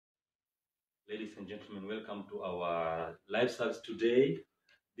Ladies and gentlemen, welcome to our live service today.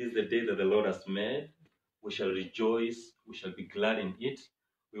 This is the day that the Lord has made. We shall rejoice. We shall be glad in it.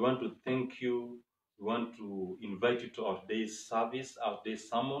 We want to thank you. We want to invite you to our day's service, our day's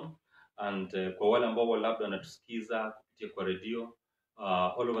sermon. And kwa wale ambao labda wanatusikiza kupitia kwa radio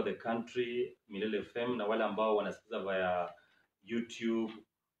all over the country, Milele FM, na wale ambao wanasikiza via YouTube,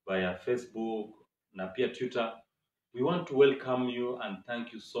 via Facebook, na pia Twitter, we want to welcome you and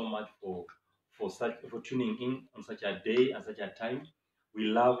thank you so much for tuning in on such a day and such a time. We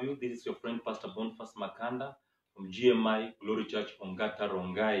love you. This is your friend Pastor Boniface Makanda from GMI Glory Church Ongata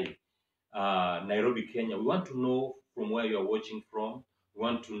Rongai, Nairobi, Kenya. We want to know from where you are watching from. We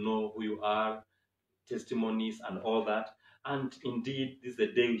want to know who you are, testimonies and all that. And indeed, this is the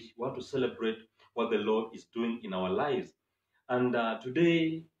day we want to celebrate what the Lord is doing in our lives. And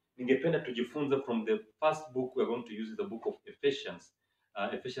today, ningependa tujifunze from the first book we're going to use is the book of Ephesians.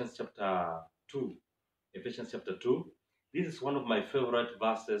 Ephesians chapter 2. Ephesians chapter 2. This is one of my favorite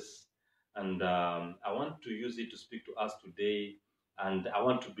verses, and I want to use it to speak to us today, and I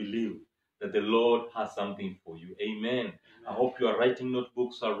want to believe that the Lord has something for you. Amen. Amen. I hope you are writing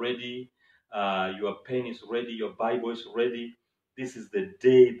notebooks already, your pen is ready, your Bible is ready. This is the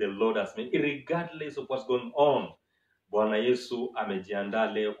day the Lord has made, regardless of what's going on. Bwana Yesu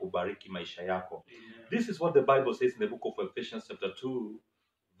amejiandaa leo kubariki maisha yako. Amen. This is what the Bible says in the book of Ephesians chapter 2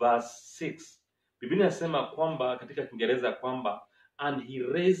 verse 6. Biblia inasema kwamba katika Kiingereza kwamba and he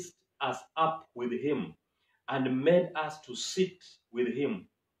raised us up with him and made us to sit with him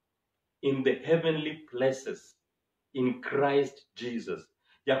in the heavenly places in Christ Jesus.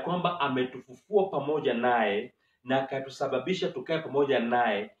 Ya kwamba ametufufua pamoja naye na akatusababisha tukae pamoja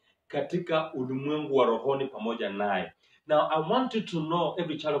naye katika ulimwengu wa rohoni pamoja naye. Now I want you to know,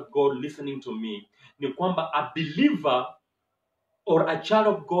 every child of God listening to me, ni kwamba a believer or a child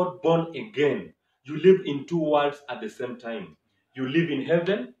of God born again, you live in two worlds at the same time. You live in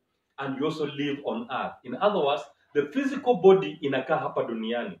heaven and you also live on earth. In other words, the physical body inakaa hapa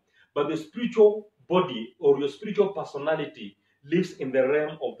duniani, but the spiritual body or your spiritual personality lives in the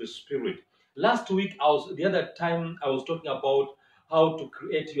realm of the spirit. Last week, the other time I was talking about how to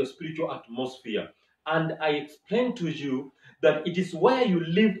create your spiritual atmosphere. And I explained to you that it is where you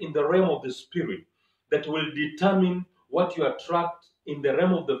live in the realm of the spirit that will determine what you attract in the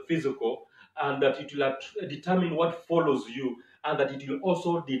realm of the physical, and that it will determine what follows you, and that it will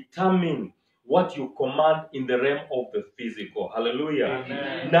also determine what you command in the realm of the physical. Hallelujah.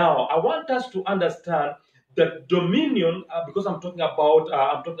 Amen. Now, I want us to understand that dominion, because I'm talking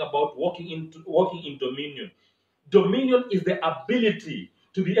about walking in dominion. Dominion is the ability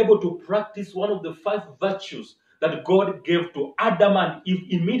to be able to practice one of the 5 virtues that God gave to Adam and Eve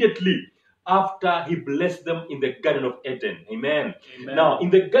immediately after he blessed them in the Garden of Eden. Amen. Amen. Now, in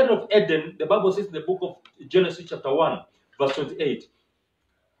the Garden of Eden, the Bible says in the book of Genesis chapter 1, verse 28,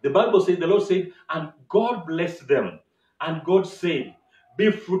 the Bible says, the Lord said, and God blessed them. And God said,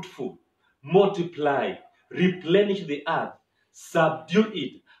 be fruitful, multiply, replenish the earth, subdue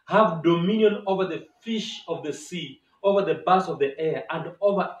it, have dominion over the fish of the sea, over the birds of the air, and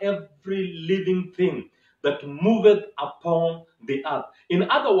over every living thing that moveth upon the earth. In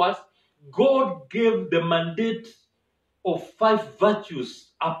other words, God gave the mandate of 5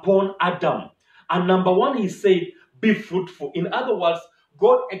 virtues upon Adam. And number 1, he said, be fruitful. In other words,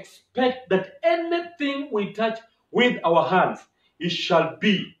 God expects that anything we touch with our hands, it shall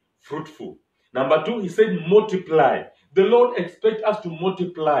be fruitful. Number 2, he said, multiply. The Lord expects us to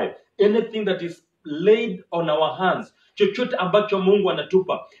multiply. Anything that is laid on our hands, chochote ambacho Mungu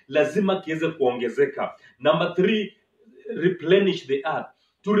anatupa, lazima kiweze kuongezeka. Number 3, replenish the earth.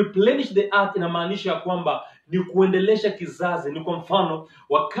 To replenish the earth inamaanisha kwamba ni kuendelesha kizazi. Ni kwa mfano,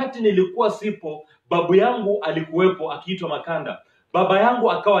 wakati nilikuwa sipo, babu yangu alikuwepo akiitwa Makanda. Baba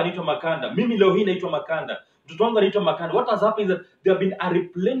yangu akawa anaitwa Makanda. Mimi leo hii naitwa Makanda. Mtoto wangu anaitwa Makanda. What has happened is that there have been a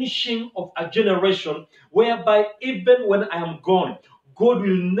replenishing of a generation whereby even when I am gone, God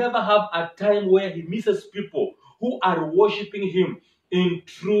will never have a time where he misses people who are worshiping him in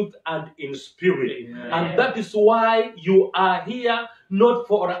truth and in spirit. Amen. And that is why you are here, not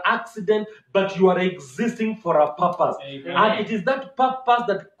for an accident, but you are existing for a purpose. Amen. And it is that purpose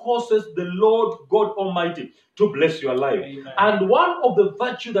that causes the Lord God Almighty to bless your life. Amen. And one of the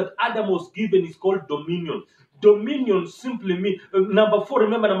virtues that Adam was given is called dominion. Dominion simply means, number 4,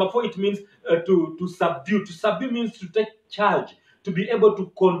 remember number 4, it means to subdue. To subdue means to take charge, to be able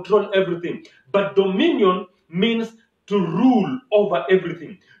to control everything. But dominion means to rule over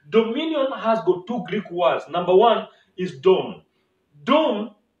everything. Dominion has got 2 Greek words. Number 1 is dome.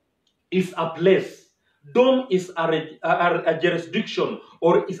 Dome is a place. Dome is a jurisdiction,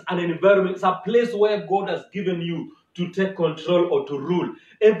 or is an environment. It's a place where God has given you to take control or to rule.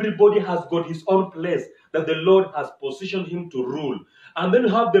 Everybody has got his own place that the Lord has positioned him to rule. And then you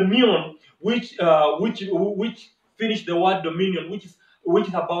have dominion, which finish the word dominion, which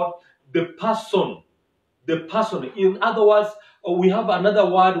is about the person. The person. In other words, we have another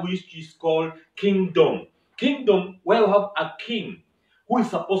word which is called kingdom. Kingdom, where you have a king who is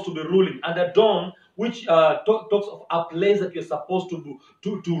supposed to be ruling, and a dome, which talks of a place that you're supposed to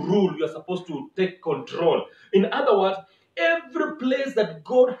rule, you're supposed to take control. In other words, every place that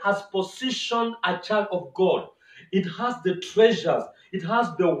God has positioned a child of God, it has the treasures, it has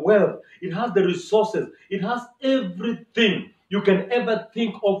the wealth, it has the resources, it has everything you can ever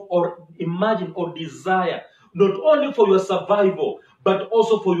think of or imagine or desire, not only for your survival, but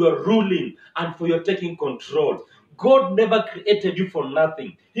also for your ruling and for your taking control. God never created you for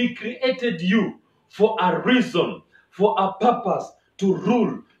nothing. He created you for a reason, for a purpose, to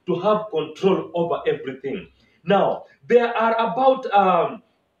rule, to have control over everything. Now, there are about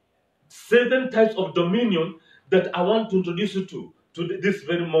 7 types of dominion that I want to introduce you to this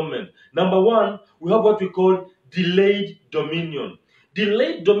very moment. Number 1, we have what we call delayed dominion.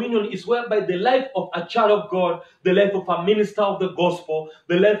 Delayed dominion is whereby the life of a child of God, the life of a minister of the gospel,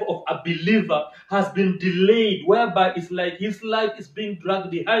 the life of a believer has been delayed, whereby it's like his life is being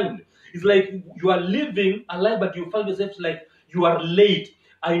dragged behind. It's like you are living a life, but you find yourself like you are late.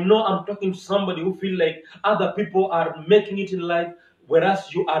 I know I'm talking to somebody who feel like other people are making it in life,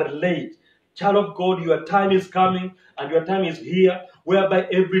 whereas you are late. Child of God, your time is coming and your time is here, whereby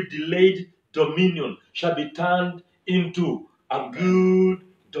every delayed dominion shall be turned into a good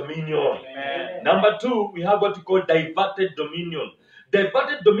dominion. Amen. Number 2, we have what we call diverted dominion.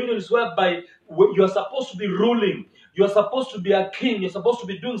 Diverted dominion is whereby you are supposed to be ruling, you are supposed to be a king, you're supposed to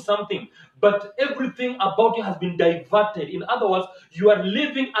be doing something, but everything about you has been diverted. In other words, you are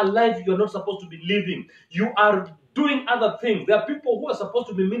living a life you're not supposed to be living. You are doing other things. There are people who are supposed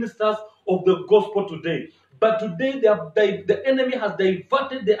to be ministers of the gospel today, but today the enemy has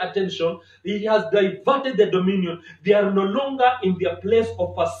diverted their attention. He has diverted their dominion. They are no longer in their place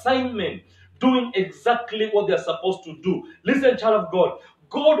of assignment, doing exactly what they are supposed to do. Listen, child of God,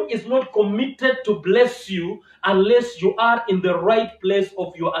 God is not committed to bless you unless you are in the right place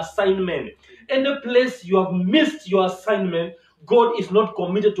of your assignment. Any place you have missed your assignment, God is not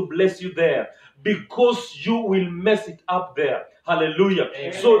committed to bless you there, because you will mess it up there. Hallelujah.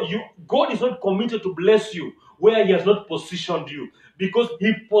 Amen. So God is not committed to bless you where he has not positioned you, because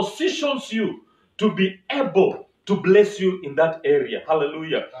he positions you to be able to bless you in that area.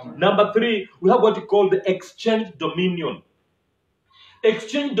 Hallelujah. Amen. Number 3, we have what we call the exchange dominion.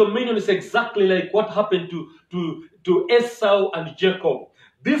 Exchange dominion is exactly like what happened to Esau and Jacob.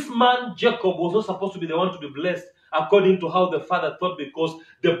 This man, Jacob, was not supposed to be the one to be blessed according to how the father thought, because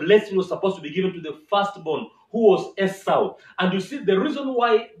the blessing was supposed to be given to the firstborn, who was Esau. And you see, the reason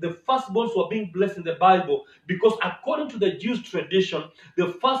why the firstborns were being blessed in the Bible, because according to the Jewish tradition, the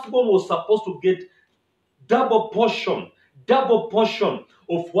firstborn was supposed to get double portion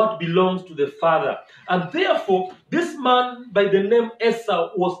of what belongs to the father. And therefore, this man by the name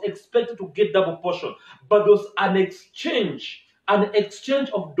Esau was expected to get double portion. But there was an exchange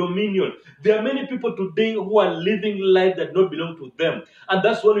of dominion. There are many people today who are living life that don't belong to them. And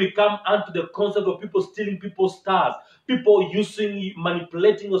that's when we come onto the concept of people stealing people's stars. People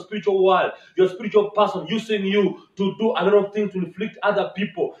manipulating your spiritual world, your spiritual person, using you to do a lot of things to inflict other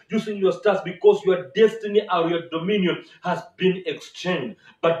people, using your stars, because your destiny or your dominion has been exchanged.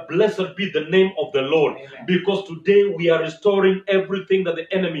 But blessed be the name of the Lord. Amen. Because today we are restoring everything that the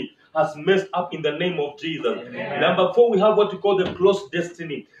enemy has messed up in the name of Jesus. Amen. Number 4, we have what we call the closed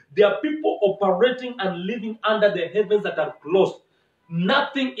destiny. There are people operating and living under the heavens that are closed.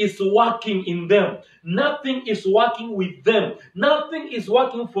 Nothing is working in them. Nothing is working with them. Nothing is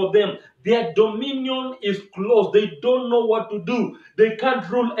working for them. Their dominion is closed. They don't know what to do. They can't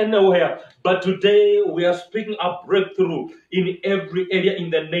rule anywhere. But today we are speaking a breakthrough in every area in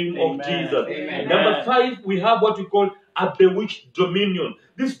the name of Jesus. Amen. Number 5, we have what we call a bewitched dominion.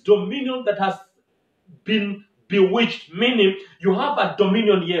 This dominion that has been bewitched, meaning you have a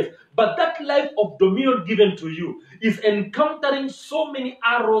dominion, yes, but that life of dominion given to you is encountering so many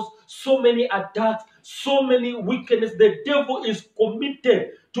arrows, so many attacks, so many wickedness. The devil is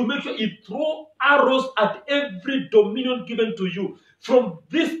committed to make sure he throws arrows at every dominion given to you. From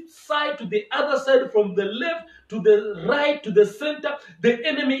this side to the other side, from the left to the right to the center, the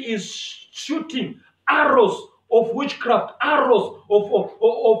enemy is shooting arrows of witchcraft, arrows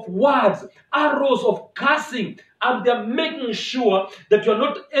of words, arrows of cursing, and they're making sure that you're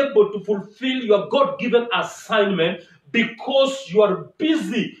not able to fulfill your God-given assignment because you are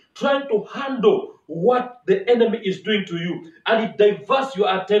busy trying to handle what the enemy is doing to you, and it diverts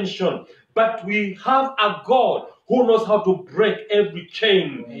your attention. But we have a God who knows how to break every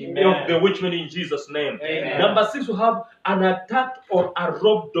chain of the witchman in Jesus' name. Amen. Number 6, we have an attack or a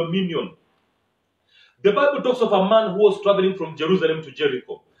robbed dominion. The Bible talks of a man who was traveling from Jerusalem to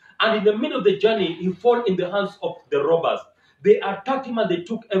Jericho. And in the middle of the journey, he fell in the hands of the robbers. They attacked him and they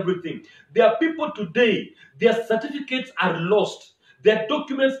took everything. There are people today, their certificates are lost. Their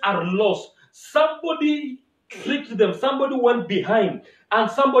documents are lost. Somebody tricked them. Somebody went behind. And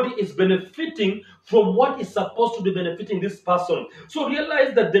somebody is benefiting from what is supposed to be benefiting this person. So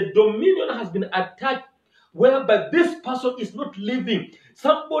realize that the dominion has been attacked, whereby this person is not living.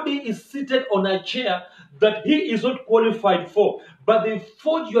 Somebody is seated on a chair that he is not qualified for. But they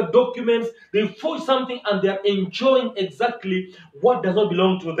forge your documents, they forge something, and they are enjoying exactly what does not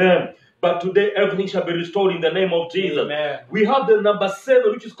belong to them. But today, everything shall be restored in the name of Jesus. Amen. We have the number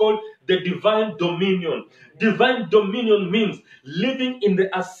 7, which is called the divine dominion. Divine dominion means living in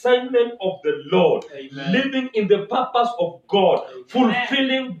the assignment of the Lord, Amen. living in the purpose of God,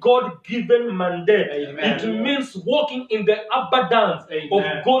 fulfilling God-given mandate. Amen. It means walking in the abundance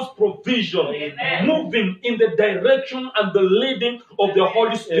of God's provision, moving in the direction and the leading of the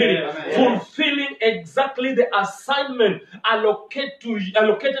Holy Spirit, fulfilling exactly the assignment allocated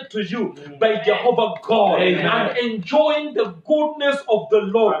to you by Jehovah God, and enjoying the goodness of the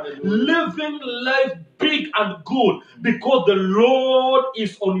Lord, living life big and good because the Lord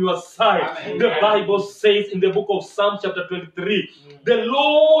is on your side. Amen. The Bible says in the book of Psalm chapter 23, the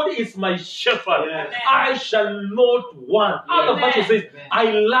Lord is my shepherd, I shall not want. Other version says,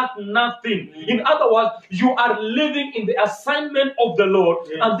 I lack nothing. In other words, you are living in the assignment of the Lord,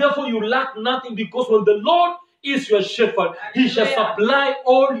 and therefore you lack nothing, because when the Lord is your shepherd, he shall supply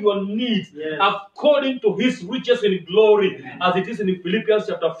all your needs according to his riches in glory, as it is in Philippians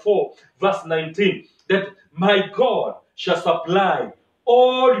chapter 4 verse 19, that my God shall supply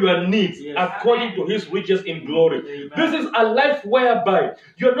all your needs according to his riches in glory. This is a life whereby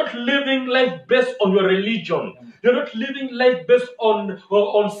you're not living life based on your religion. You're not living life based on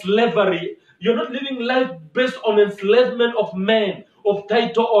slavery. You're not living life based on enslavement of men, of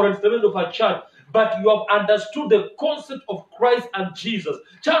title, or enslavement of a church. But you have understood the concept of Christ and Jesus.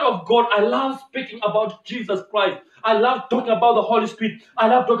 Child of God, I love speaking about Jesus Christ. I love talking about the Holy Spirit. I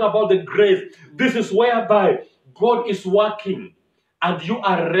love talking about the grace. This is whereby God is working and you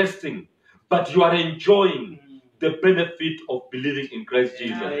are resting, but you are enjoying the benefit of believing in Christ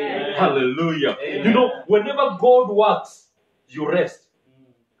Jesus. Amen. Hallelujah. Amen. You know, whenever God works, you rest.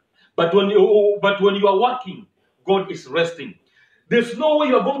 But when you are working, God is resting. There's no way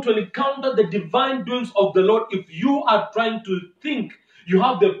you're going to encounter the divine doings of the Lord if you are trying to think you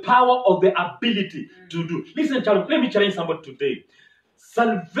have the power or the ability to do. Listen, child, let me challenge somebody today.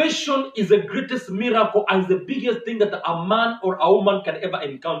 Salvation is the greatest miracle and the biggest thing that a man or a woman can ever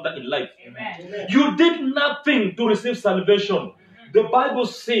encounter in life. Amen. You did nothing to receive salvation. The Bible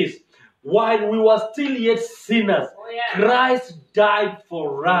says, while we were still yet sinners, Christ died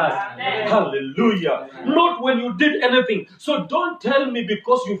for us. Amen. Hallelujah. Amen. Not when you did anything. So don't tell me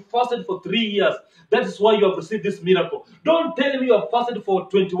because you fasted for 3 years, that is why you have received this miracle. Don't tell me you have fasted for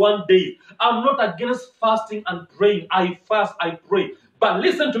 21 days. I'm not against fasting and praying. I fast, I pray. But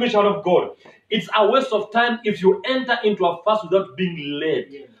listen to me, child of God. It's a waste of time if you enter into a fast without being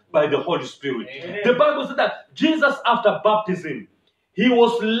led by the Holy Spirit. Amen. The Bible says that Jesus, after baptism, he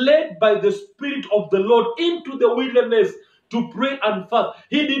was led by the Spirit of the Lord into the wilderness to pray and fast.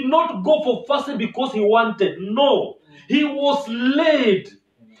 He did not go for fasting because he wanted. No, he was led.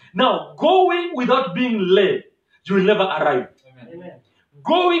 Now, going without being led, you will never arrive. Amen.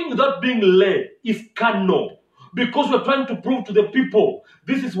 Going without being led is carnal. Because you're trying to prove to the people,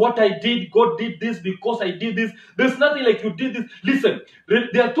 this is what I did, God did this because I did this. There's nothing like you did this. Listen,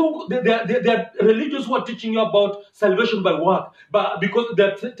 there are religions who are teaching you about salvation by work, but because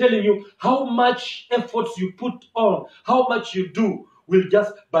they're telling you how much efforts you put on, how much you do,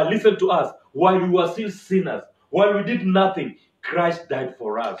 but listen to us, while we were still sinners, while we did nothing, Christ died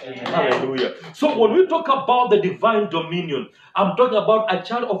for us. Amen. Hallelujah. So when we talk about the divine dominion, I'm talking about a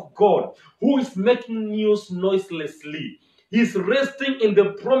child of God who is making news noiselessly. He's resting in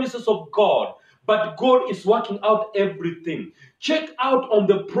the promises of God, but God is working out everything. Check out on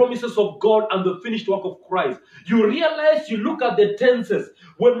the promises of God and the finished work of Christ. You realize, you look at the tenses.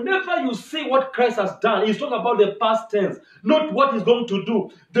 Whenever you see what Christ has done, he's talking about the past tense, not what he's going to do.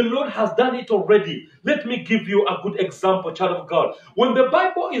 The Lord has done it already. Let me give you a good example, child of God. When the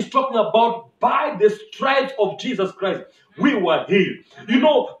Bible is talking about by the stripes of Jesus Christ, we were healed. You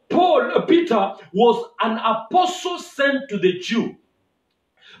know, Peter was an apostle sent to the Jew.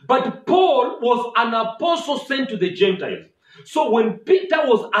 But Paul was an apostle sent to the Gentiles. So when Peter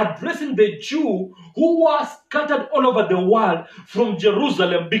was addressing the Jew who were scattered all over the world from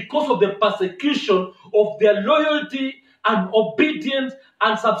Jerusalem because of the persecution of their loyalty and obedience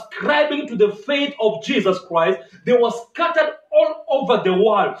and subscribing to the faith of Jesus Christ, they were scattered all over the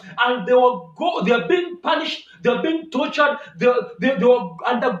world, and they are being punished, they are being tortured, they were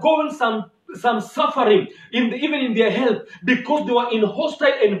undergoing some suffering even in their health because they were in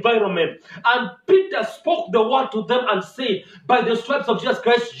hostile environment. And Peter spoke the word to them and said, by the stripes of Jesus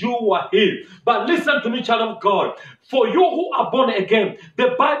Christ you were healed. But listen to me, child of God, for you who are born again,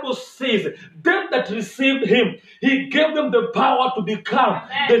 the Bible says, them that received him, he gave them the power to become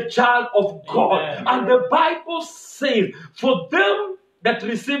the child of God. And the Bible says, for them that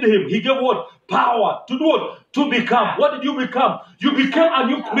received him, he gave what? Power. To do what? To become. What did you become? You became a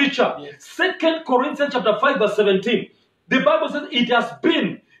new creature. 2 Corinthians chapter 5 verse 17. The Bible says it has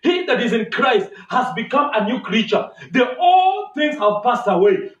been, he that is in Christ has become a new creature. The old things have passed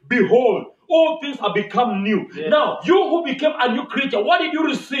away. Behold, all things have become new. Now, you who became a new creature, what did you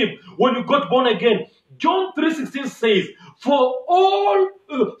receive when you got born again? John 3:16 says, for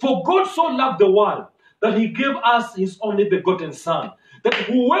God so loved the world that he gave us his only begotten Son, that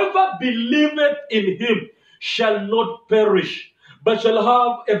whoever believeth in him shall not perish, but shall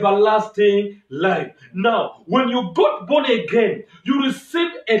have everlasting life. Now, when you got born again, you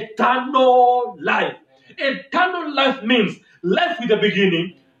received eternal life. Eternal life means life with a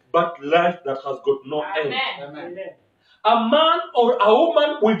beginning, but life that has got no end. Amen. A man or a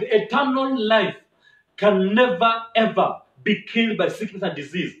woman with eternal life can never ever be killed by sickness and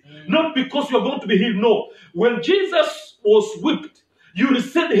disease. Not because you are going to be healed, no. When Jesus was whipped, you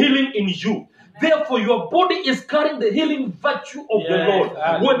received healing in you. Therefore, your body is carrying the healing virtue of the Lord.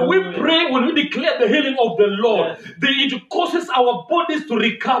 When we pray, when we declare the healing of the Lord, it causes our bodies to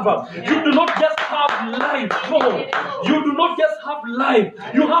recover. You do not just have life. No. You do not just have life.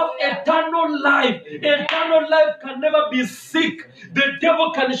 You have eternal life. Eternal life can never be sick. The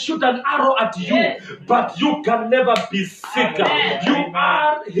devil can shoot an arrow at you, but you can never be sick. You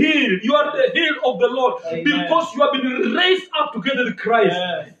are healed. You are the healed of the Lord because you have been raised up together with Christ.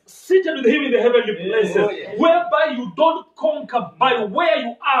 Seated with him in the heavenly places, whereby you don't conquer by where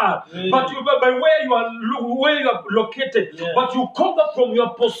you are, but by where you are located, but you conquer from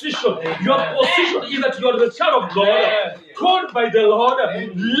your position. Your position is that you are the child of God, called by the Lord,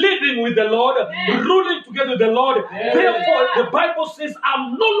 living with the Lord, ruling together with the Lord. Therefore, the Bible says,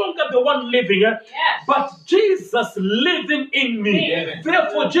 I'm no longer the one living, but Jesus living in me.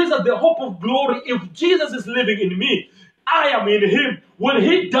 Therefore, Jesus, the hope of glory, if Jesus is living in me, I am in him. When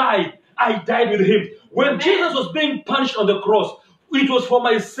he died, I died with him. When Jesus was being punished on the cross, it was for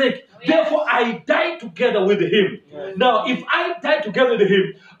my sake. Therefore, I died together with him. Now, if I died together with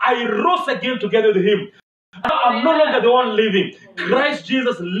him, I rose again together with him. Now, I'm no longer the one living. Christ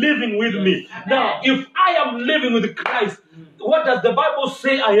Jesus living with me. Now, if I am living with Christ, what does the Bible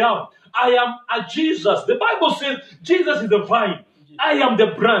say I am? I am a Jesus. The Bible says Jesus is the vine. I am the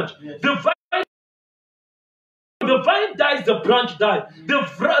branch. The vine dies, the branch dies. The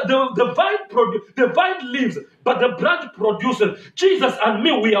vine lives, but the branch produces. Jesus and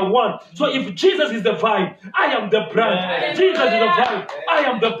me, we are one. So if Jesus is the vine, I am the branch. Jesus is the vine, I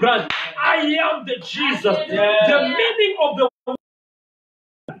am the branch. I am the Jesus. The meaning of the word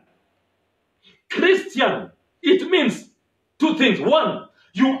Christian, it means two things. One,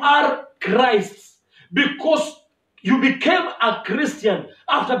 you are Christ's because you became a Christian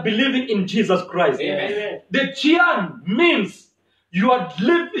after believing in Jesus Christ. Amen. The Chian means you are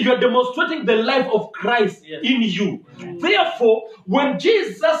demonstrating the life of Christ in you. Therefore, when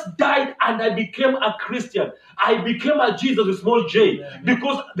Jesus died and I became a Christian, I became a Jesus with small j.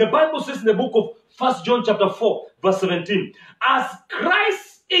 Because the Bible says in the book of 1 John chapter 4, verse 17, as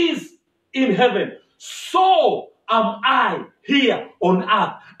Christ is in heaven, so am I here on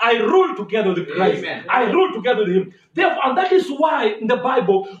earth. I rule together with Christ. Amen. I rule together with him. Therefore, and that is why in the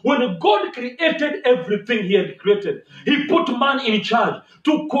Bible, when God created everything he had created, he put man in charge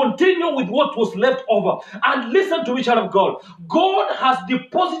to continue with what was left over. And listen to me, child of God. God has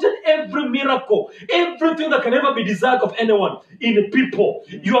deposited every miracle, everything that can ever be desired of anyone in people.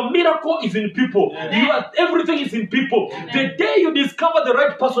 Your miracle is in people. Everything is in people. The day you discover the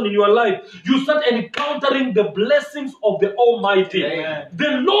right person in your life, you start encountering the blessings of the Almighty. Amen. The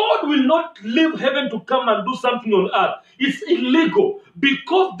Lord will not leave heaven to come and do something on earth. It's illegal,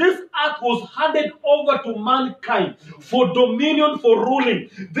 because this earth was handed over to mankind for dominion, for ruling.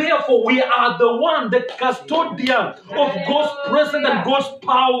 Therefore, we are the one, the custodian of God's presence and God's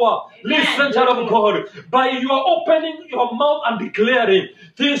power. Listen, child of God, by your opening your mouth and declaring,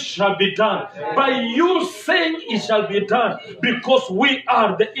 this shall be done. By you saying, it shall be done, because we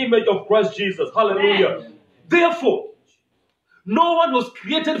are the image of Christ Jesus. Hallelujah. Therefore, no one was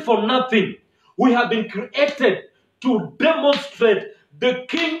created for nothing. We have been created to demonstrate the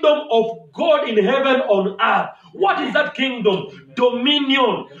kingdom of God in heaven on earth. What is that kingdom?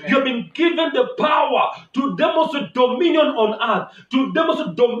 Dominion. You have been given the power to demonstrate dominion on earth, to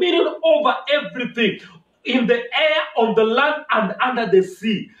demonstrate dominion over everything, in the air, on the land, and under the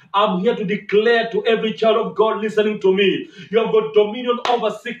sea. I'm here to declare to every child of God listening to me, you have got dominion over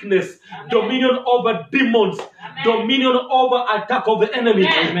sickness, dominion over demons, dominion over attack of the enemy,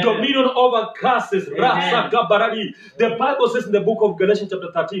 dominion over curses. The Bible says in the book of Galatians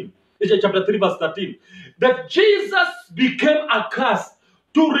chapter 3 verse 13, that Jesus became a curse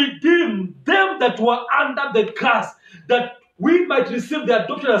to redeem them that were under the curse, that we might receive the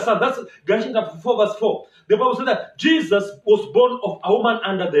adoption as sons. That's Galatians chapter 4 verse 4. The Bible says that Jesus was born of a woman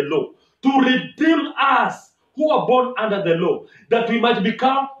under the law to redeem us who are born under the law, that we might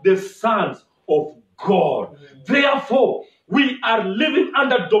become the sons of God. Therefore, we are living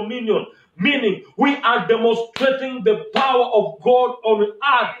under dominion, meaning we are demonstrating the power of God on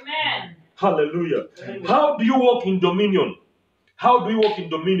earth. Amen. Hallelujah. Amen. How do you walk in dominion? How do you walk in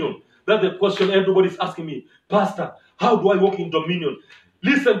dominion? That's the question everybody's asking me. Pastor, how do I walk in dominion?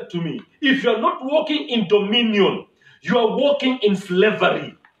 Listen to me. If you're not walking in dominion, you are walking in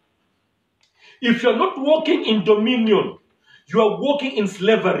slavery. If you're not walking in dominion, you are walking in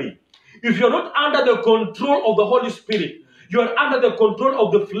slavery. If you're not under the control of the Holy Spirit, you are under the control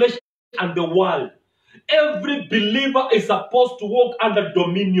of the flesh and the world. Every believer is supposed to walk under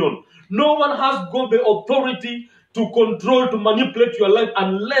dominion. No one has got the authority to control, to manipulate your life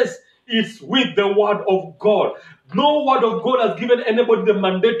unless it's with the word of God. No word of God has given anybody the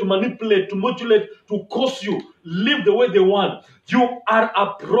mandate to manipulate, to modulate, to cause you live the way they want. You are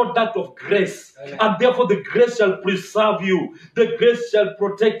a product of grace. Amen. And therefore the grace shall preserve you. The grace shall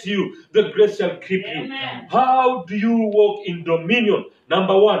protect you. The grace shall keep you. Amen. How do you walk in dominion?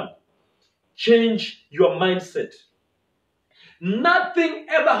 Number one, change your mindset. Nothing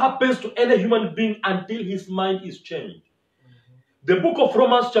ever happens to any human being until his mind is changed. The book of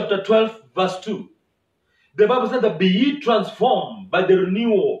Romans chapter 12 verse 2. The Bible says that be ye transformed by the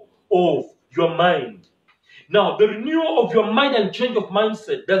renewal of your mind. Now, the renewal of your mind and change of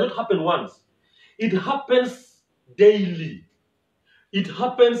mindset does not happen once. It happens daily. It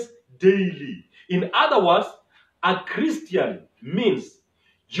happens daily. In other words, a Christian means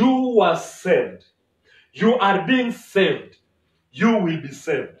you were saved. You are being saved. You will be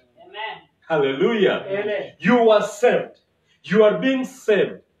saved. Amen. Hallelujah. Amen. You are saved. You are being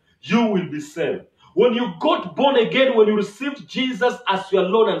saved. You will be saved. When you got born again, when you received Jesus as your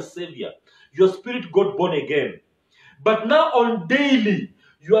Lord and Savior, your spirit got born again. But now on daily,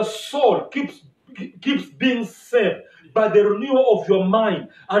 your soul keeps being saved by the renewal of your mind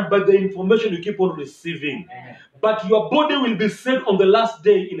and by the information you keep on receiving. Amen. But your body will be saved on the last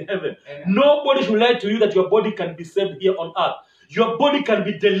day in heaven. Amen. Nobody should lie to you that your body can be saved here on earth. Your body can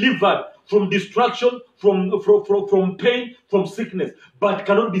be delivered from destruction, from pain, from sickness, but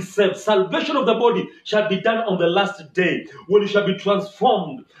cannot be saved. Salvation of the body shall be done on the last day, when it shall be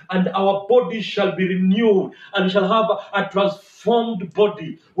transformed, and our body shall be renewed, and shall have a transformed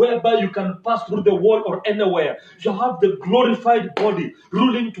body, whereby you can pass through the wall or anywhere. You shall have the glorified body,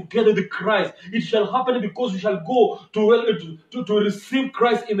 ruling together with Christ. It shall happen because we shall go to receive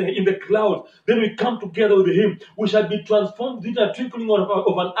Christ in the clouds. Then we come together with Him. We shall be transformed with a twinkling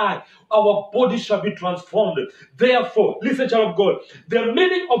of an eye. Our body shall be transformed. Therefore, listen, child of God, the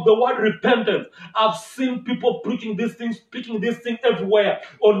meaning of the word repentance, I've seen people preaching these things, speaking these things everywhere,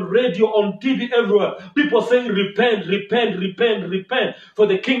 on radio, on TV, everywhere. People saying, repent, repent, repent, repent, for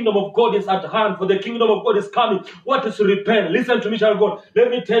the kingdom of God is at hand, for the kingdom of God is coming. What is repent? Listen to me, child of God.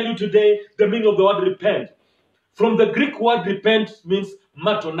 Let me tell you today the meaning of the word repent. From the Greek word repent means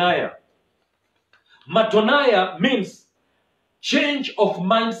matonia. Matonia means change of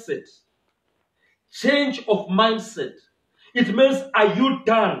mindset. Change of mindset. It means a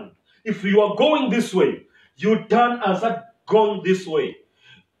U-turn. If you are going this way, you turn and start going this way.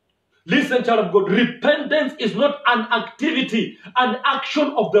 Listen, child of God, repentance is not an activity, an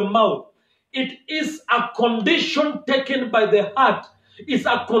action of the mouth. It is a condition taken by the heart. It's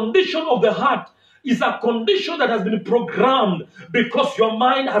a condition of the heart. It's a condition that has been programmed because your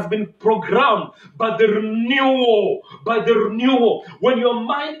mind has been programmed by the renewal. When your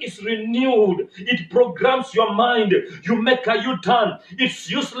mind is renewed, it programs your mind. You make a U-turn. It's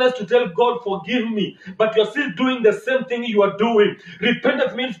useless to tell God, forgive me, but you're still doing the same thing you are doing.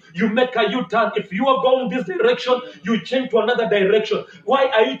 Repentance means you make a U-turn. If you are going this direction, you change to another direction. Why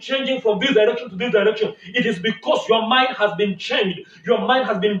are you changing from this direction to this direction? It is because your mind has been changed. Your mind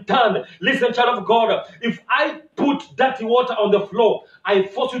has been turned. Listen, child of God, if I put dirty water on the floor, I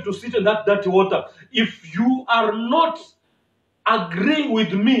force you to sit in that dirty water. If you are not agreeing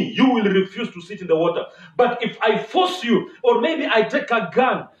with me, you will refuse to sit in the water. But if I force you, or maybe I take a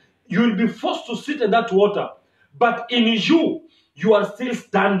gun, you will be forced to sit in that water. But in you are still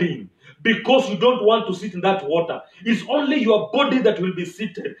standing because you don't want to sit in that water. It's only your body that will be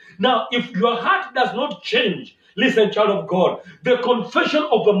seated. Now, if your heart does not change, listen, child of God, the confession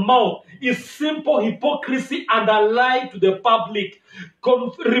of the mouth is simple hypocrisy and a lie to the public.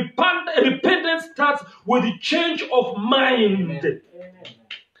 Repentance starts with a change of mind. Amen.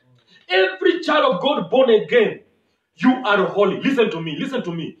 Every child of God born again, you are holy. Listen to me, listen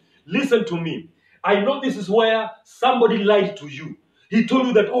to me, listen to me. I know this is where somebody lied to you. He told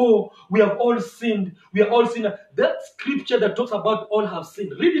you that, oh, we have all sinned. We are all sinners. That scripture that talks about all have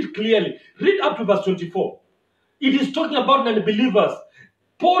sinned, read it clearly. Read up to verse 24. It is talking about non-believers.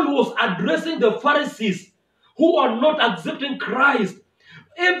 Paul was addressing the Pharisees who are not accepting Christ.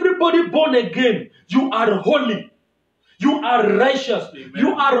 Everybody born again, you are holy. You are righteous. Amen.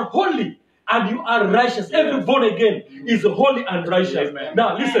 You are holy and you are righteous. Yes. Every born again is holy and righteous. Amen.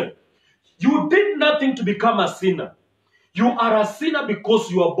 Now listen, you did nothing to become a sinner. You are a sinner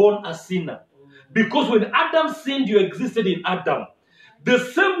because you are born a sinner. Because when Adam sinned, you existed in Adam. The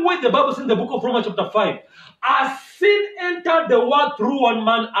same way the Bible says in the book of Romans chapter 5, as sin entered the world through one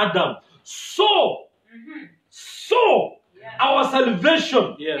man, Adam, so our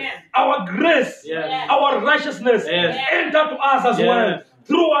salvation, our grace, our righteousness entered to us as well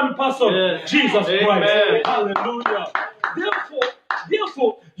through one person, Jesus Christ. Hallelujah.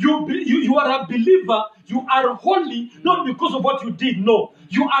 Therefore, you are a believer. You are holy not because of what you did. No,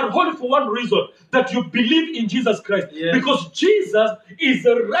 you are holy for one reason, that you believe in Jesus Christ. Yes. Because Jesus is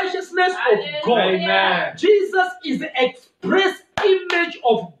the righteousness of God. Amen. Jesus is the express image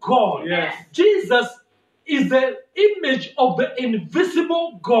of God. Yes. Jesus is the image of the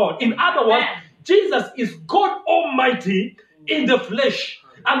invisible God. In other words, Jesus is God Almighty in the flesh.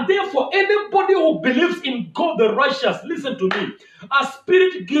 And therefore, anybody who believes in God the righteous, listen to me, a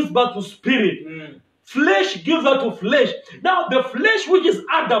spirit gives birth to spirit. Flesh gives birth to flesh. Now, the flesh, which is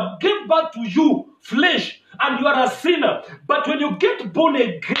Adam, gave birth to you, flesh, and you are a sinner. But when you get born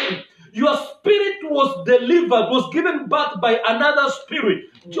again, your spirit was delivered, was given birth by another spirit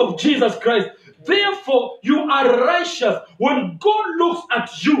of Jesus Christ. Therefore, you are righteous. When God looks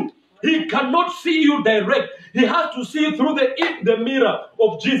at you, He cannot see you direct. He has to see you through the mirror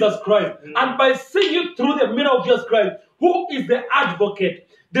of Jesus Christ. And by seeing you through the mirror of Jesus Christ, who is the advocate,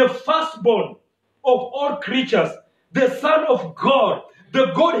 the firstborn of all creatures, the Son of God,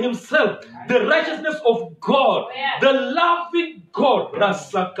 the God Himself, the righteousness of God, the loving God.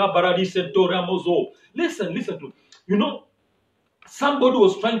 Listen to me. You know, somebody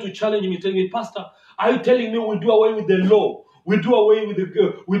was trying to challenge me, telling me, Pastor, are you telling me we do away with the law? We do away with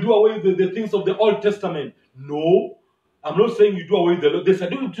the things of the Old Testament? No, I'm not saying you do away with the law. There's a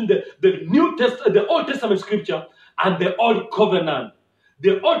difference between the New Testament, the Old Testament scripture, and the Old Covenant.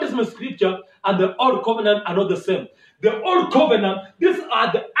 The Old Testament scripture and the Old Covenant are not the same. The Old Covenant, these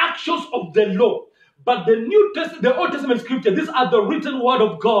are the actions of the law. But the Old Testament scripture, these are the written word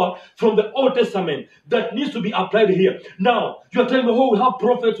of God from the Old Testament that needs to be applied here. Now, you are telling me, oh, we have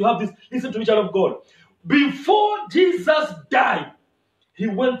prophets, we have this. Listen to me, child of God. Before Jesus died, He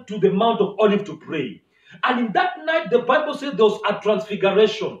went to the Mount of Olives to pray. And in that night, the Bible says there was a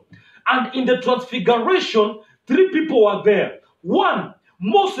transfiguration. And in the transfiguration, 3 people were there. 1,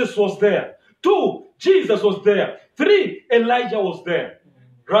 Moses was there. 2, Jesus was there. 3, Elijah was there.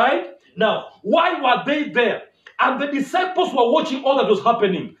 Right? Now, why were they there? And the disciples were watching all that was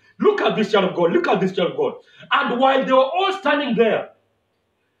happening. Look at this, child of God. Look at this, child of God. And while they were all standing there,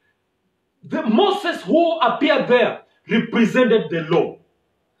 The Moses who appeared there represented the law.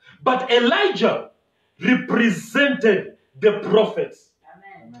 But Elijah represented the prophets.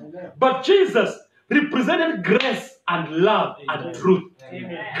 Amen. But Jesus represented grace and love and truth.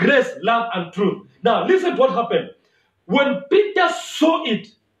 Amen. Grace, love, and truth. Now, listen to what happened. When Peter saw it,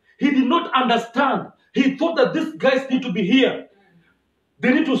 he did not understand. He thought that these guys need to be here.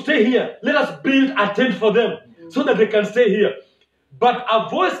 They need to stay here. Let us build a tent for them so that they can stay here. But a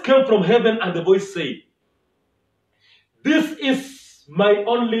voice came from heaven, and the voice said, "This is my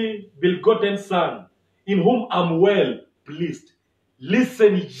only begotten Son, in whom I'm well pleased.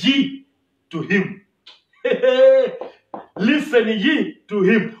 Listen ye to him." Listen ye to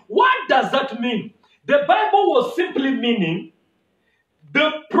him. What does that mean? The Bible was simply meaning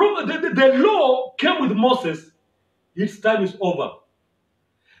the law came with Moses. Its time is over.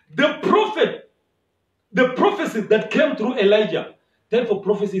 The prophecy that came through Elijah, time for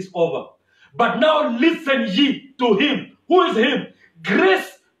prophecy is over. But now listen ye to him. Who is him?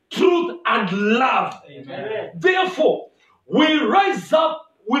 Grace, truth, and love. Amen. Therefore, we rise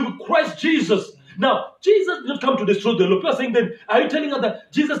up with Christ Jesus. Now, Jesus did not come to destroy the law. People are saying then, are you telling us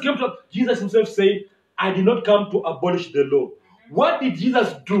that Jesus came to... Jesus himself said, "I did not come to abolish the law." What did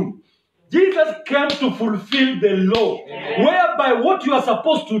Jesus do? Jesus came to fulfill the law. Amen. Whereby what you are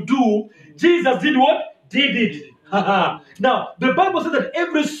supposed to do, Jesus did what? Did it. Now, the Bible says that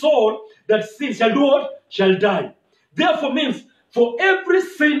every soul that sins shall do what? Shall die. Therefore means, for every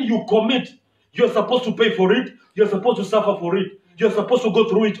sin you commit, you're supposed to pay for it. You're supposed to suffer for it. You're supposed to go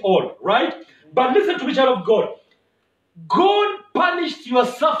through it all. Right? But listen to me, child of God. God punished your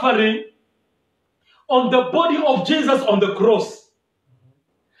suffering on the body of Jesus on the cross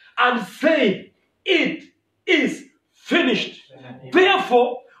and said, "It is finished."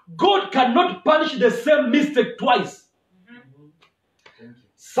 Therefore, God cannot punish the same mistake twice.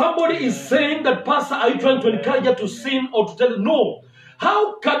 Somebody is saying that, "Pastor, are you trying to encourage you to sin or to tell you?" No.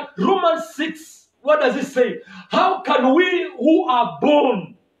 How can Romans 6, what does it say? How can we who are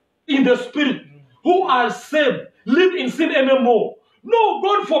born in the Spirit, who are saved, live in sin anymore? No,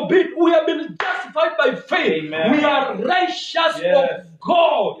 God forbid. We have been justified by faith. Amen. We are righteous Yes. of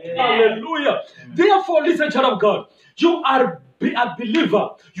God. Yes. Hallelujah. Therefore, listen, child of God, you are a believer.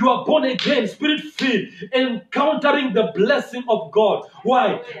 You are born again, spirit-filled, encountering the blessing of God.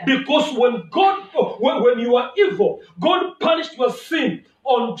 Why? Because when you are evil, God punished your sin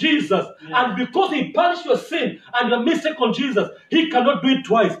on Jesus. And because he punished your sin and your mistake on Jesus, he cannot do it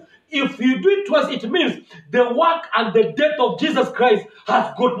twice. If you do it twice, it means the work and the death of Jesus Christ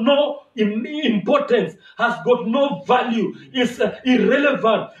has got no importance, has got no value, is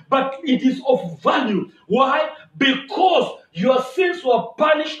irrelevant, but it is of value. Why? Because your sins were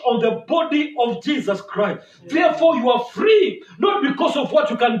punished on the body of Jesus Christ. Therefore, you are free, not because of what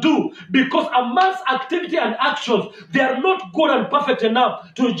you can do, because a man's activity and actions, they are not good and perfect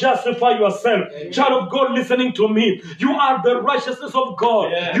enough to justify yourself. Child of God, listening to me, you are the righteousness of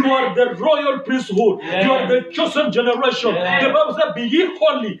God. You are the royal priesthood. You are the chosen generation. The Bible says, "Be ye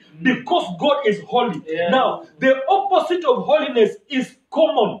holy, because God is holy." Now, the opposite of holiness is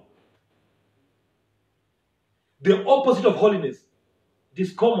common. The opposite of holiness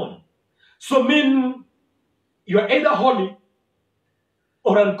is common. So mean you are either holy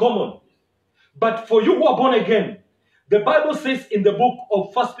or uncommon. But for you who are born again, the Bible says in the book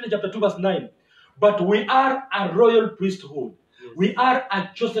of 1 Peter chapter 2 verse 9, "But we are a royal priesthood. We are a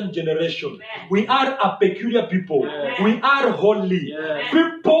chosen generation. We are a peculiar people. We are holy.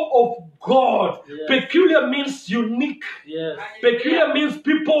 People of God." Peculiar means unique. Peculiar means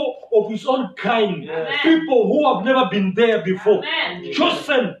people of his own kind. People who have never been there before.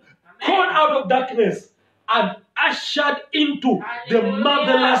 Chosen, called out of darkness, and ushered into the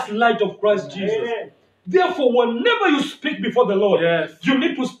marvelous light of Christ Jesus. Therefore, whenever you speak before the Lord, you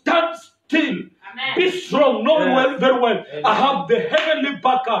need to stand still. Be strong, knowing very well, I have the heavenly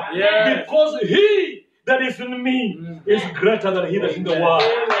backup, because he that is in me is greater than he that is in the world.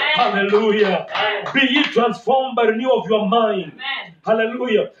 Hallelujah. Be ye transformed by the renewal of your mind.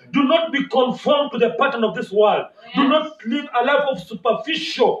 Hallelujah. Do not be conformed to the pattern of this world. Do not live a life of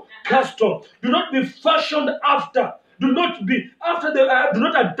superficial custom. Do not be fashioned after. Do not be after do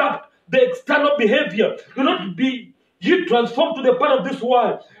not adapt the external behavior. Do not be ye transformed to the pattern of this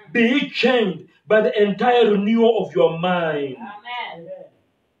world. Be ye changed by the entire renewal of your mind.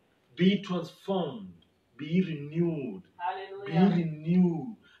 Be transformed. Be renewed. Be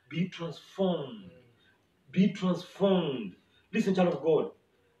renewed. Be transformed. Be transformed. Listen, child of God.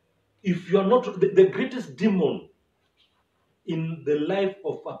 If you are not the greatest demon in the life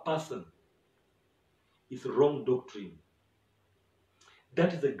of a person is wrong doctrine.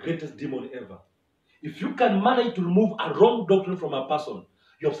 That is the greatest demon ever. If you can manage to remove a wrong doctrine from a person,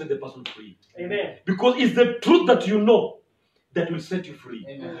 you have set the person free. Amen. Because it's the truth that you know that will set you free.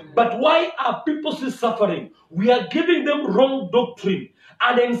 Amen. But why are people still suffering? We are giving them wrong doctrine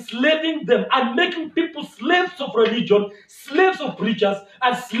and enslaving them and making people slaves of religion, slaves of preachers,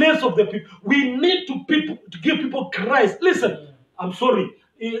 and slaves of the people. We need to give people Christ. Listen, I'm sorry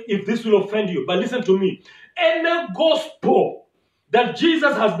if this will offend you, but listen to me. Any gospel that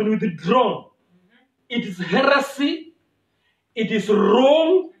Jesus has been withdrawn, it is heresy, it is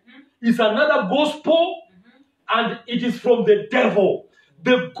wrong, it's another gospel, and it is from the devil.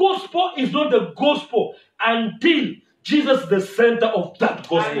 The gospel is not the gospel until Jesus is the center of that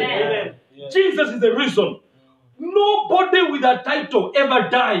gospel. Amen. Jesus is the reason. Nobody with a title ever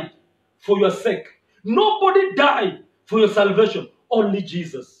died for your sake. Nobody died for your salvation. Only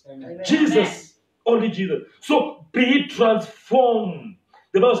Jesus. Amen. Jesus. Only Jesus. So be transformed.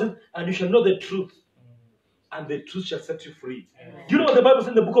 The Bible says, and you shall know the truth, and the truth shall set you free. Amen. Do you know what the Bible says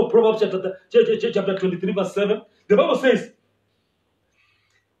in the book of Proverbs chapter 23 verse 7? The Bible says,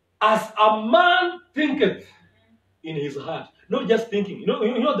 as a man thinketh in his heart. Not just thinking. You know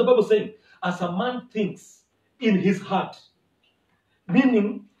what the Bible is saying? As a man thinks in his heart.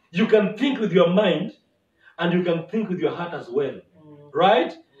 Meaning, you can think with your mind and you can think with your heart as well.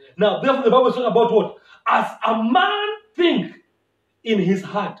 Right? Now, therefore, the Bible is talking about what? As a man think in his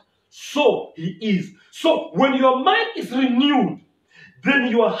heart, so he is. So, when your mind is renewed,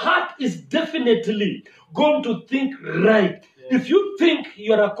 then your heart is definitely going to think right. If you think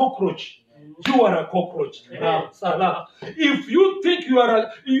you are a cockroach, you are a cockroach. If you think you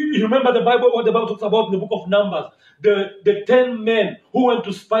are you remember the Bible, what the Bible talks about in the book of Numbers, the 10 men who went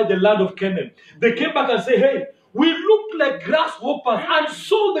to spy the land of Canaan. They came back and said, hey, we look like grasshoppers, and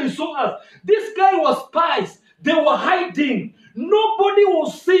so they saw us. This guy was spies. They were hiding. Nobody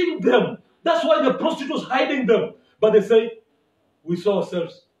was seeing them. That's why the prostitute was hiding them. But they say, we saw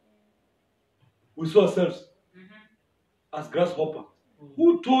ourselves. We saw ourselves as grasshopper.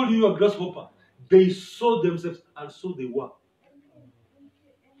 Who told you you're a grasshopper? They saw themselves, and so they were.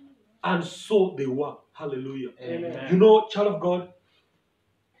 And so they were. Hallelujah. Amen. You know, child of God,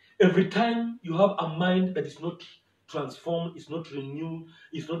 every time you have a mind that is not transformed, is not renewed,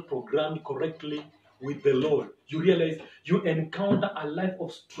 is not programmed correctly with the Lord, you realize you encounter a life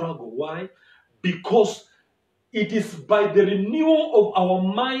of struggle. Why? Because it is by the renewal of our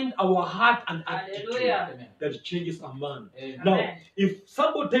mind, our heart, and attitude that changes a man. Amen. Now, if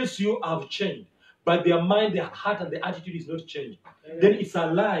somebody tells you I've changed, but their mind, their heart, and the attitude is not changed, then it's a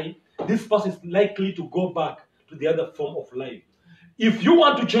lie. This person is likely to go back to the other form of life. If you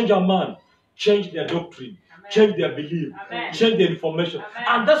want to change a man, change their doctrine, change their belief, change their information.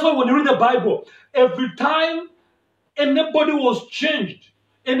 And that's why when you read the Bible, every time anybody was changed,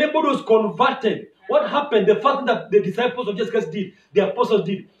 anybody was converted, what happened? The first thing that the disciples of Jesus Christ did, the apostles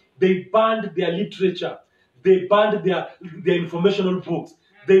did, they banned their literature, they banned their informational books,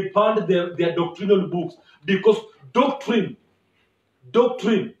 they banned their doctrinal books, because doctrine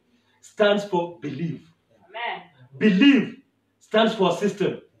stands for belief. Amen. Belief stands for a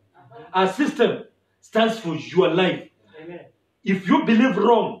system. A system stands for your life. Amen. If you believe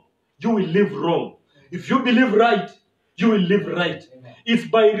wrong, you will live wrong. If you believe right, you will live right. Amen. It's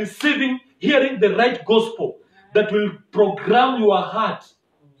by hearing the right gospel that will program your heart.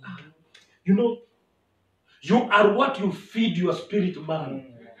 You know, you are what you feed your spirit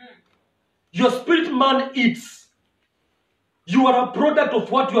man. Your spirit man eats. You are a product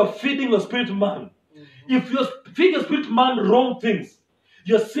of what you are feeding your spirit man. If you feed your spirit man wrong things,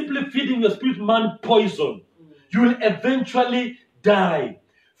 you're simply feeding your spirit man poison. You will eventually die.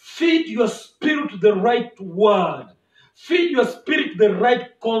 Feed your spirit the right word. Feed your spirit the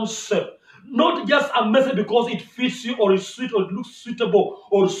right concept. Not just a message because it fits you or is sweet or it looks suitable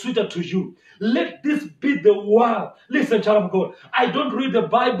or sweeter to you. Let this be the word. Listen, child of God, I don't read the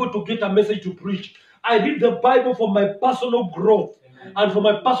Bible to get a message to preach. I read the Bible for my personal growth and for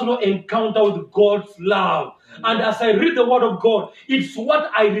my personal encounter with God's love. And as I read the word of God, it's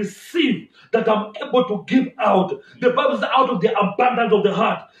what I receive that I'm able to give out. The Bible says, out of the abundance of the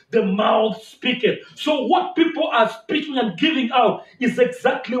heart, the mouth speaketh. So what people are speaking and giving out is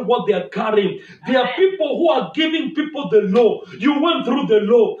exactly what they are carrying. There are people who are giving people the law. You went through the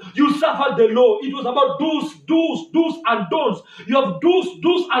law. You suffered the law. It was about do's and don'ts. You have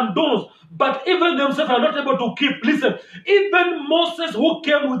do's and don'ts. But even themselves are not able to keep. Listen, even Moses, who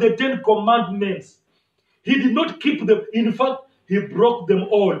came with the 10 commandments, he did not keep them. In fact, he broke them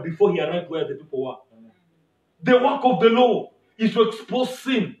all before he arrived where the people were. The work of the law is to expose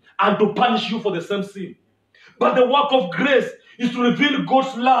sin and to punish you for the same sin. But the work of grace is to reveal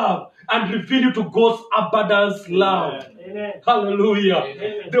God's love and reveal you to God's abundance love. Amen. Hallelujah.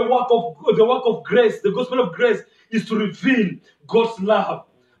 Amen. The work of grace, the gospel of grace is to reveal God's love.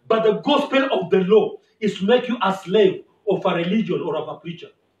 But the gospel of the law is to make you a slave of a religion or of a preacher.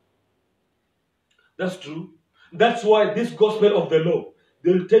 That's true. That's why this gospel of the law,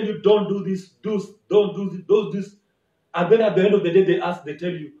 they will tell you, don't do this, don't do this. And then at the end of the day, they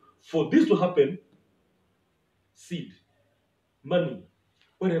tell you, for this to happen, seed, money,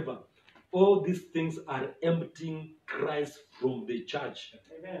 whatever. All these things are emptying Christ from the church.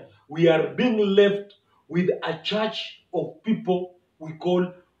 Amen. We are being left with a church of people we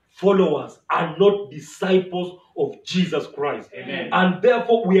call followers and not disciples of Jesus Christ. Amen. And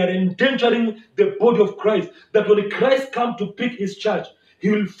therefore we are endangering the body of Christ, that when Christ comes to pick his church, he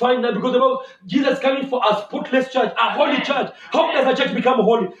will find that, because the Bible, Jesus is coming for a spotless church, a holy church. How does a church become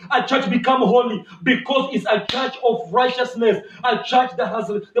holy? A church become holy because it's a church of righteousness, a church that has,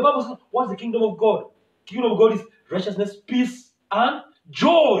 the Bible says, what's the kingdom of God? Kingdom of God is righteousness, peace, and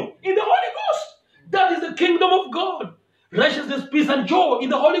joy in the Holy Ghost. That is the kingdom of God. Righteousness, peace, and joy in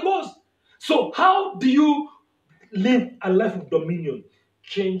the Holy Ghost. So how do you live a life of dominion?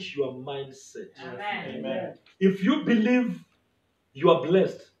 Change your mindset. Amen. Amen. If you believe you are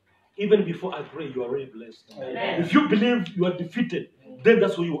blessed, even before I pray, you are already blessed. Amen. If you believe you are defeated, then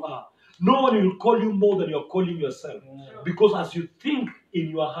that's who you are. No one will call you more than you are calling yourself. Because as you think in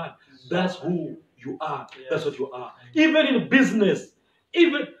your heart, that's who you are. That's what you are. Even in business,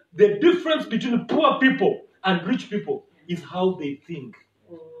 even the difference between poor people and rich people is how they think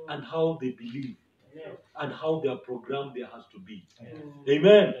and how they believe and how they are programmed there has to be.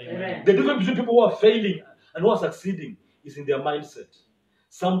 Amen. Amen. The difference between people who are failing and who are succeeding is in their mindset.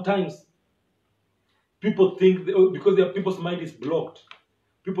 Sometimes people think, because their people's mind is blocked,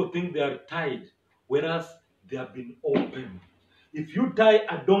 people think they are tied, whereas they have been opened. If you tie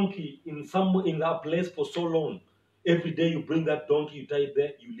a donkey in a place for so long, every day you bring that donkey, you tie it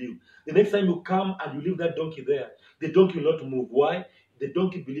there, you leave. The next time you come and you leave that donkey there, the donkey will not move. Why? The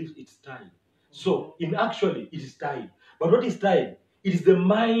donkey believes it's tied. So, actually, it is tied. But what is tied? It is the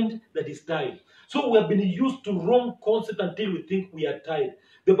mind that is tied. So we have been used to wrong concept until we think we are tied.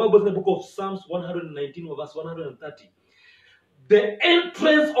 The Bible in the book of Psalms 119 verse 130. The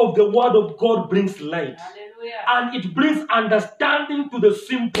entrance of the word of God brings light. Hallelujah. And it brings understanding to the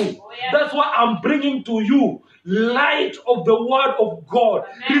simple. Oh, yeah. That's why I'm bringing to you light of the word of God.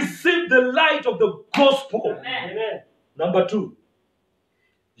 Amen. Receive the light of the gospel. Amen. Amen. Number 2,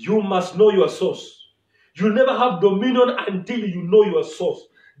 you must know your source. You never have dominion until you know your source.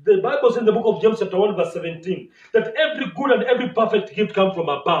 The Bible says in the book of James chapter 1 verse 17 that every good and every perfect gift come from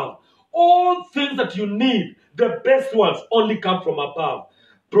above. All things that you need, the best ones, only come from above.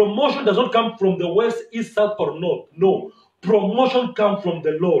 Promotion does not come from the west, east, south, or north. No. Promotion comes from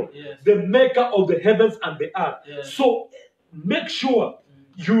the Lord, the maker of the heavens and the earth. So make sure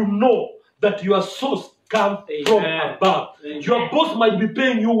you know that your source comes from above. Your boss might be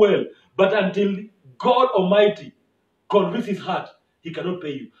paying you well, but until God Almighty convinces his heart, he cannot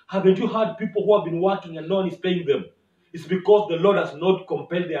pay you. Haven't you heard people who have been working and no one is paying them? It's because the Lord has not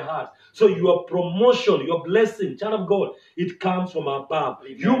compelled their hearts. So your promotion, your blessing, child of God, it comes from above.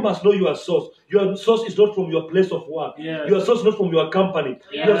 Amen. You must know your source. Your source is not from your place of work. Yes. Your source is not from your company.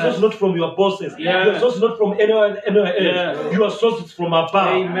 Yes. Your source is not from your bosses. Yes. Your source is not from anywhere else. Yes. Your source is from above.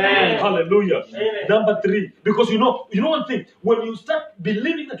 Amen. Hallelujah. Amen. Number 3, because you know one thing, when you start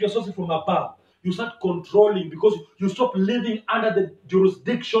believing that your source is from above, you start controlling, because you stop living under the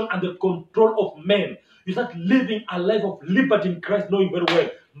jurisdiction and the control of men. You start living a life of liberty in Christ, knowing very well,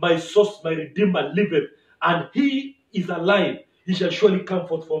 my source, my Redeemer liveth, and he is alive. He shall surely come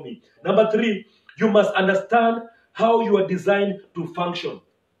forth for me. Number 3, you must understand how you are designed to function.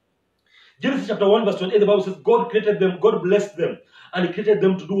 Genesis chapter 1 verse 28, the Bible says, God created them, God blessed them, and he created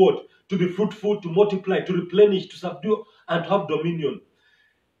them to do what? To be fruitful, to multiply, to replenish, to subdue, and to have dominion.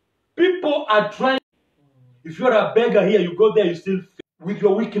 People are trying. If you are a beggar here, you go there, you still fit. With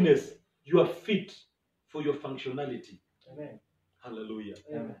your weakness, you are fit for your functionality. Amen. Hallelujah.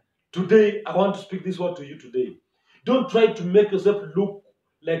 Amen. Today, I want to speak this word to you today. Don't try to make yourself look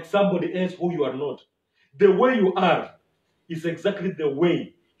like somebody else who you are not. The way you are is exactly the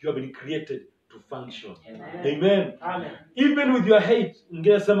way you have been created to function. Amen. Amen. Amen. Even with your height,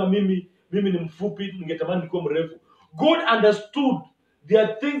 mimi ni mfupi, ningetamani nikuwe mrefu. God understood there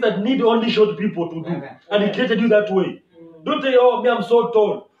are things that need only short people to do. Amen. And he created you that way. Don't say, oh, me, I'm so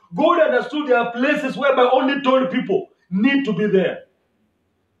tall. God understood there are places whereby only tall people need to be there.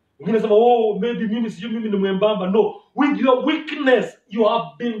 Wengine sema, oh, maybe mimi ni mwembamba. No, with your weakness, you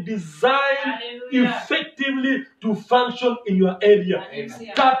have been designed effectively to function in your area.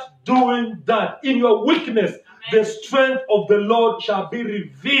 Start doing that. In your weakness, the strength of the Lord shall be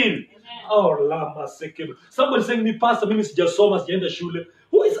revealed. Oh, lama sekebe. Somebody saying, me pastor, mimi sijasoma, sijaenda shule.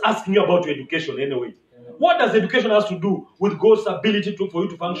 Who is asking you about your education anyway? What does education has to do with God's ability for you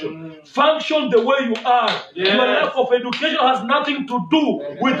to function? Function the way you are. Yes. Your lack of education has nothing to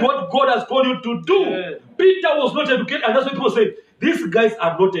do with what God has called you to do. Yes. Peter was not educated, and that's what people say. These guys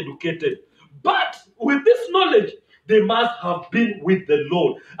are not educated. But with this knowledge, they must have been with the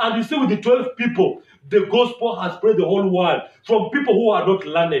Lord. And you see, with the 12 people, the gospel has spread the whole world from people who are not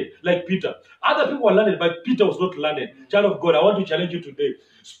learned, like Peter. Other people were learned, but Peter was not learned. Child of God, I want to challenge you today.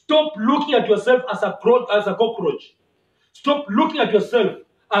 Stop looking at yourself as a cockroach. Stop looking at yourself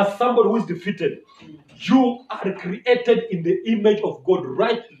as somebody who is defeated. You are created in the image of God,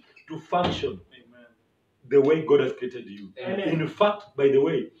 right to function the way God has created you. Amen. In fact, by the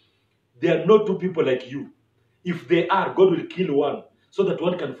way, there are no two people like you. If they are, God will kill one so that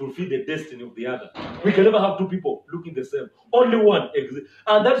one can fulfill the destiny of the other. We can never have two people looking the same. Only one exists.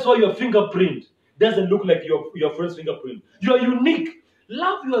 And that's why your fingerprint doesn't look like your friend's fingerprint. You are unique.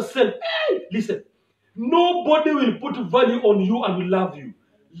 Love yourself. Hey, listen. Nobody will put value on you and will love you.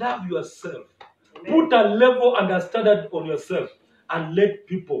 Love yourself. Amen. Put a level and a standard on yourself and let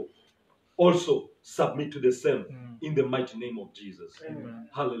people also submit to the same in the mighty name of Jesus. Amen.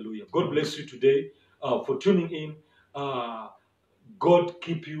 Hallelujah. God bless you today for tuning in. God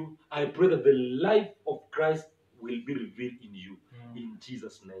keep you. I pray that the life of Christ will be revealed in you. In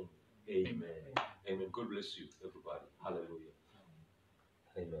Jesus' name. Amen. Amen. God bless you, everybody. Hallelujah.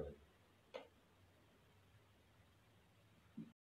 Amen.